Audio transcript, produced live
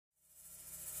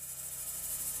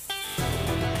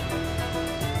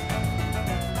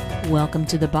Welcome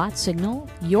to the Bot Signal,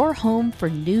 your home for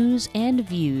news and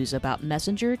views about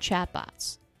messenger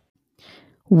chatbots.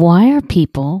 Why are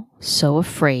people so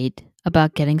afraid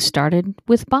about getting started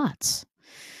with bots?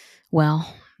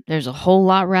 Well, there's a whole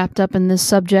lot wrapped up in this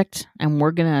subject, and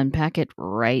we're going to unpack it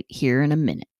right here in a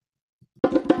minute.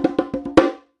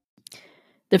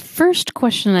 The first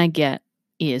question I get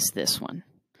is this one.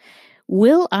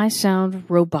 Will I sound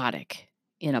robotic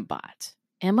in a bot?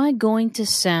 Am I going to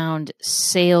sound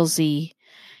salesy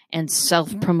and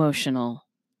self-promotional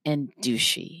and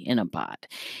douchey in a bot?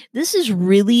 This is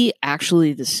really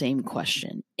actually the same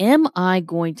question. Am I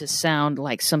going to sound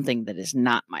like something that is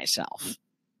not myself?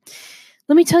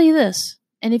 Let me tell you this,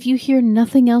 and if you hear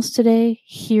nothing else today,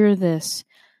 hear this.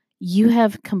 You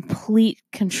have complete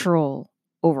control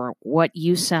over what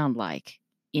you sound like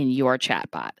in your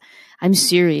chatbot. I'm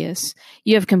serious.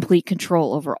 You have complete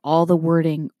control over all the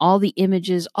wording, all the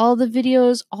images, all the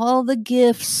videos, all the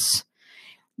GIFs.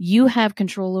 You have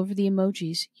control over the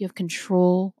emojis. You have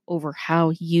control over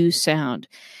how you sound.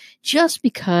 Just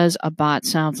because a bot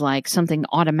sounds like something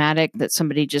automatic that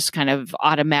somebody just kind of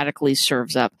automatically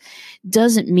serves up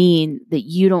doesn't mean that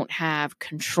you don't have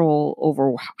control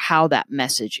over how that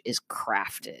message is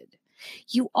crafted.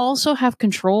 You also have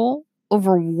control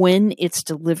over when it's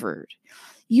delivered.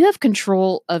 You have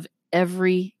control of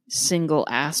every single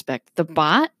aspect. The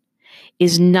bot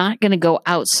is not going to go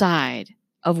outside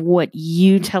of what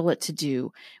you tell it to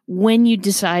do, when you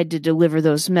decide to deliver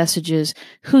those messages,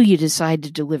 who you decide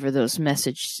to deliver those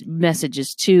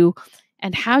messages to,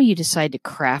 and how you decide to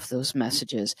craft those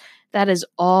messages. That is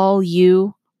all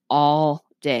you, all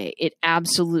day. It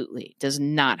absolutely does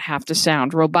not have to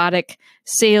sound robotic,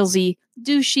 salesy,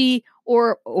 douchey,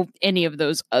 or any of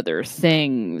those other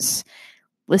things.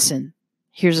 Listen,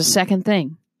 here's a second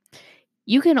thing.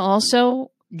 You can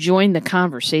also join the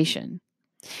conversation.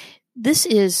 This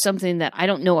is something that I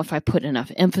don't know if I put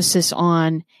enough emphasis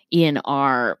on in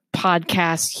our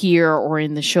podcast here or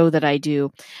in the show that I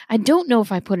do. I don't know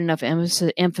if I put enough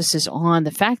emphasis on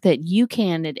the fact that you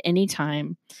can at any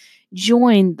time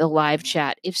join the live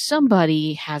chat. If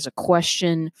somebody has a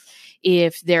question,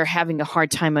 if they're having a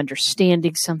hard time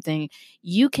understanding something,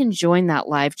 you can join that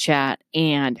live chat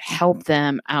and help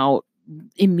them out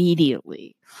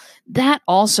immediately. That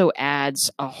also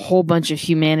adds a whole bunch of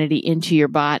humanity into your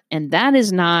bot, and that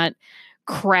is not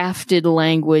crafted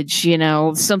language,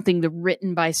 something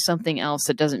written by something else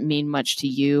that doesn't mean much to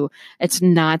you. It's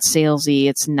not salesy.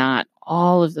 It's not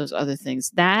all of those other things.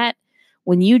 That,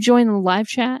 when you join the live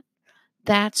chat,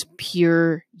 that's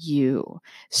pure you.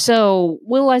 So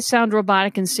will I sound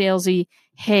robotic and salesy?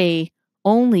 Hey,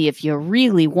 only if you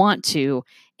really want to,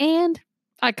 and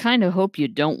I kind of hope you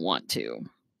don't want to.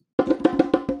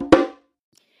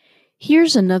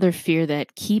 Here's another fear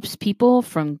that keeps people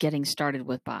from getting started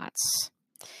with bots.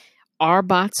 Are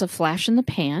bots a flash in the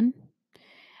pan?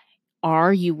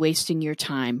 Are you wasting your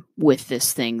time with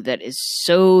this thing that is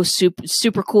so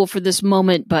super cool for this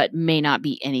moment, but may not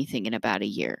be anything in about a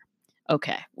year?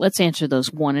 Okay, let's answer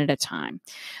those one at a time.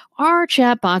 Are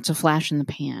chatbots a flash in the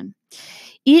pan?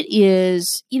 It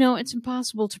is, it's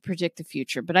impossible to predict the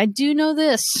future, but I do know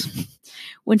this.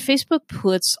 When Facebook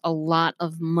puts a lot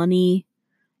of money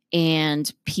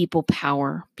and people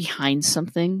power behind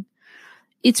something,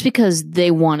 it's because they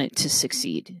want it to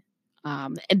succeed.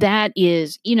 That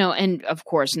is, and of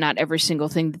course, not every single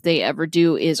thing that they ever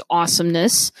do is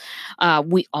awesomeness.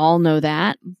 We all know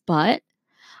that, but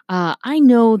I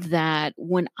know that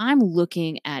when I'm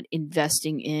looking at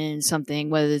investing in something,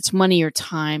 whether it's money or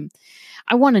time,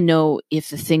 I want to know if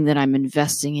the thing that I'm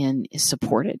investing in is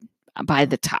supported by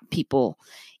the top people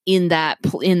in that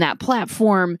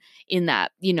platform, in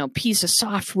that piece of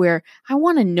software. I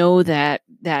want to know that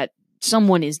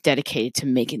someone is dedicated to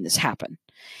making this happen.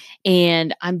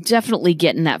 And I'm definitely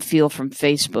getting that feel from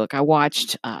Facebook. I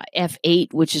watched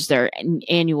F8, which is their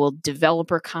annual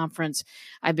developer conference.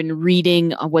 I've been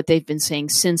reading what they've been saying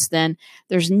since then.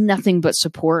 There's nothing but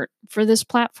support for this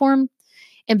platform.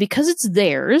 And because it's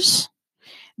theirs,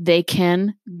 they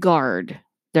can guard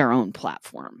their own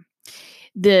platform.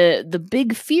 The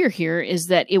big fear here is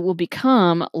that it will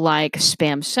become like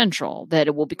Spam Central, that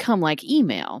it will become like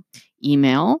email.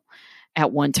 Email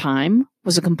at one time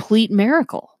was a complete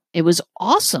miracle. It was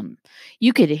awesome.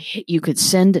 You could hit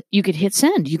send, you could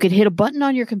hit a button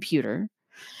on your computer,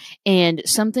 and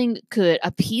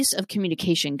a piece of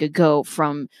communication could go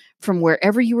from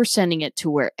wherever you were sending it to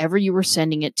wherever you were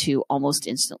sending it to almost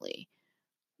instantly.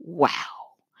 Wow.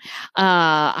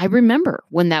 I remember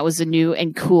when that was a new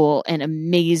and cool and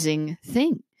amazing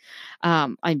thing.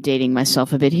 I'm dating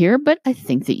myself a bit here, but I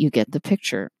think that you get the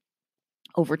picture.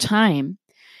 Over time,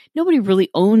 nobody really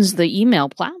owns the email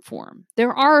platform.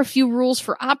 There are a few rules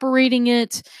for operating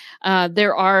it.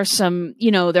 There are some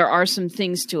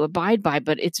things to abide by,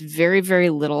 but it's very, very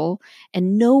little.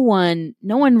 And no one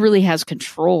really has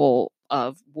control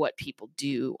of what people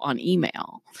do on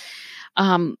email.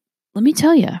 Let me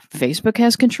tell you, Facebook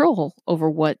has control over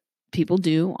what people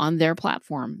do on their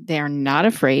platform. They are not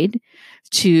afraid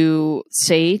to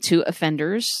say to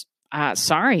offenders,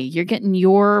 sorry, you're getting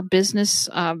your business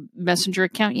messenger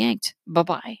account yanked.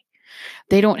 Bye-bye.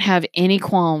 They don't have any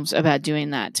qualms about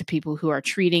doing that to people who are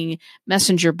treating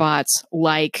messenger bots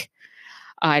like,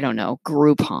 I don't know,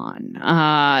 Groupon.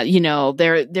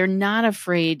 They're not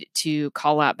afraid to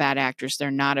call out bad actors.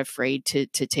 They're not afraid to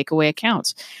take away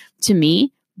accounts. To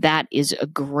me, that is a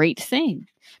great thing,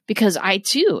 because I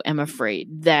too am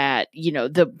afraid that,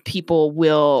 the people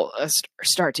will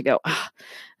start to go, oh,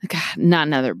 God, not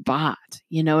another bot.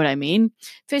 You know what I mean?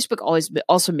 Facebook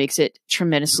also makes it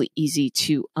tremendously easy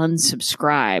to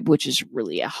unsubscribe, which is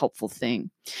really a helpful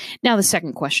thing. Now, the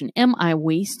second question, am I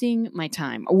wasting my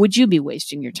time? Or would you be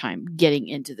wasting your time getting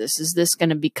into this? Is this going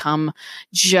to become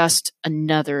just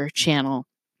another channel?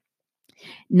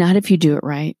 Not if you do it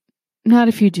right. Not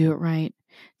if you do it right.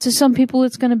 To some people,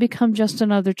 it's going to become just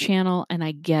another channel, and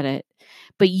I get it.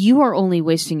 But you are only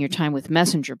wasting your time with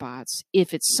messenger bots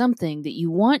if it's something that you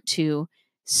want to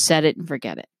set it and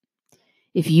forget it.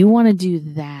 If you want to do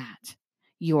that,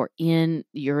 you're in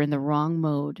the wrong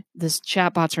mode. This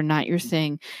chatbots are not your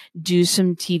thing. Do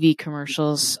some TV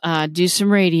commercials, do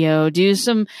some radio, do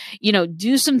some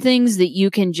things that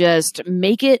you can just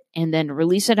make it and then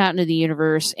release it out into the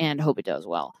universe and hope it does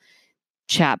well.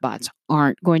 Chatbots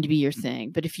aren't going to be your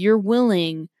thing. But if you're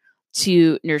willing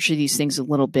to nurture these things a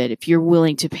little bit, if you're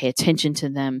willing to pay attention to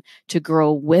them, to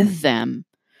grow with them,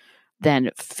 then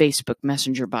Facebook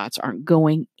Messenger bots aren't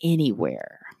going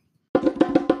anywhere.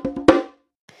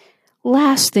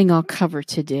 Last thing I'll cover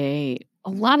today, a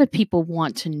lot of people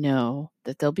want to know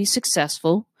that they'll be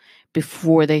successful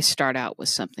before they start out with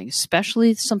something,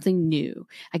 especially something new.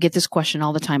 I get this question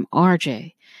all the time,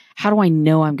 RJ, how do I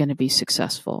know I'm going to be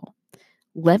successful?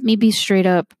 Let me be straight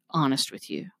up honest with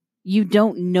you. You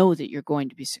don't know that you're going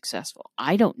to be successful.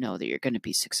 I don't know that you're going to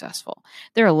be successful.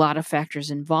 There are a lot of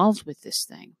factors involved with this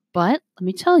thing. But let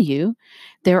me tell you,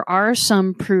 there are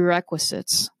some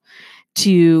prerequisites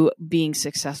to being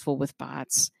successful with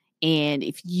bots. And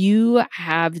if you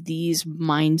have these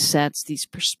mindsets, these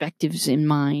perspectives in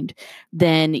mind,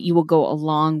 then you will go a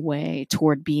long way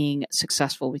toward being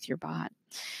successful with your bot.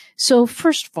 So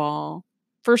first of all,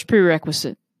 first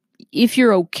prerequisite, if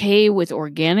you're okay with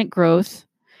organic growth,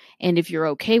 and if you're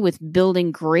okay with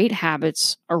building great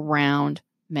habits around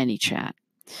ManyChat.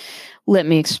 Let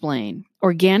me explain.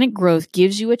 Organic growth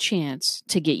gives you a chance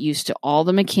to get used to all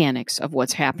the mechanics of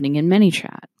what's happening in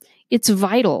ManyChat. It's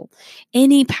vital.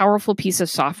 Any powerful piece of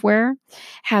software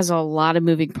has a lot of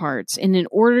moving parts. And in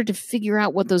order to figure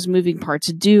out what those moving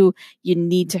parts do, you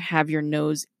need to have your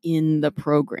nose in the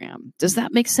program. Does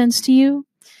that make sense to you?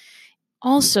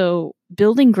 Also,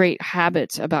 building great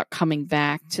habits about coming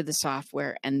back to the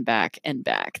software and back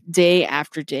day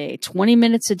after day, 20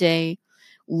 minutes a day,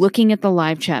 looking at the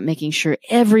live chat, making sure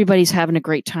everybody's having a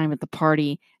great time at the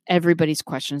party, everybody's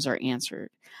questions are answered.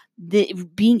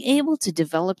 Being able to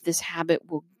develop this habit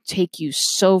will take you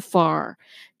so far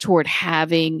toward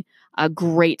having a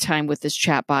great time with this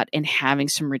chatbot and having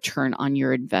some return on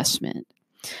your investment.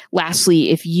 Lastly,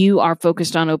 if you are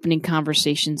focused on opening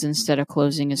conversations instead of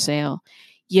closing a sale,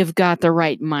 you've got the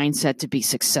right mindset to be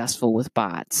successful with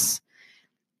bots.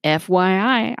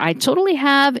 FYI, I totally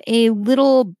have a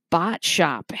little bot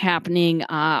shop happening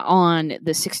on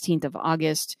the 16th of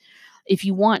August. If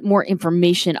you want more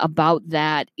information about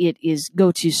that,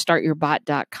 go to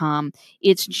startyourbot.com.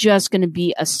 It's just going to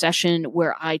be a session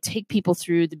where I take people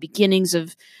through the beginnings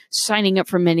of signing up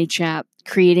for ManyChat,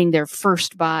 creating their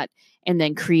first bot, and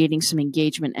then creating some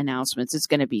engagement announcements. It's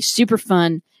going to be super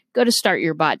fun. Go to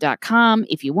startyourbot.com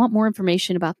if you want more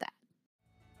information about that.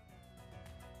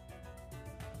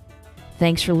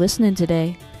 Thanks for listening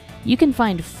today. You can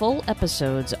find full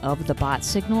episodes of The Bot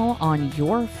Signal on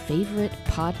your favorite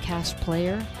podcast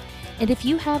player. And if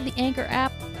you have the Anchor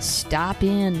app, stop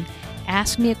in,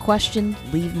 ask me a question,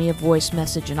 leave me a voice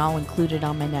message, and I'll include it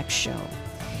on my next show.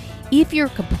 If you're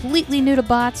completely new to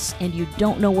bots and you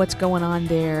don't know what's going on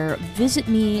there, visit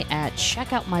me at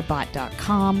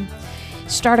checkoutmybot.com.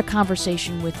 Start a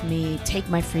conversation with me. Take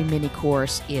my free mini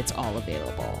course. It's all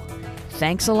available.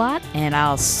 Thanks a lot, and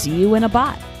I'll see you in a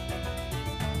bot.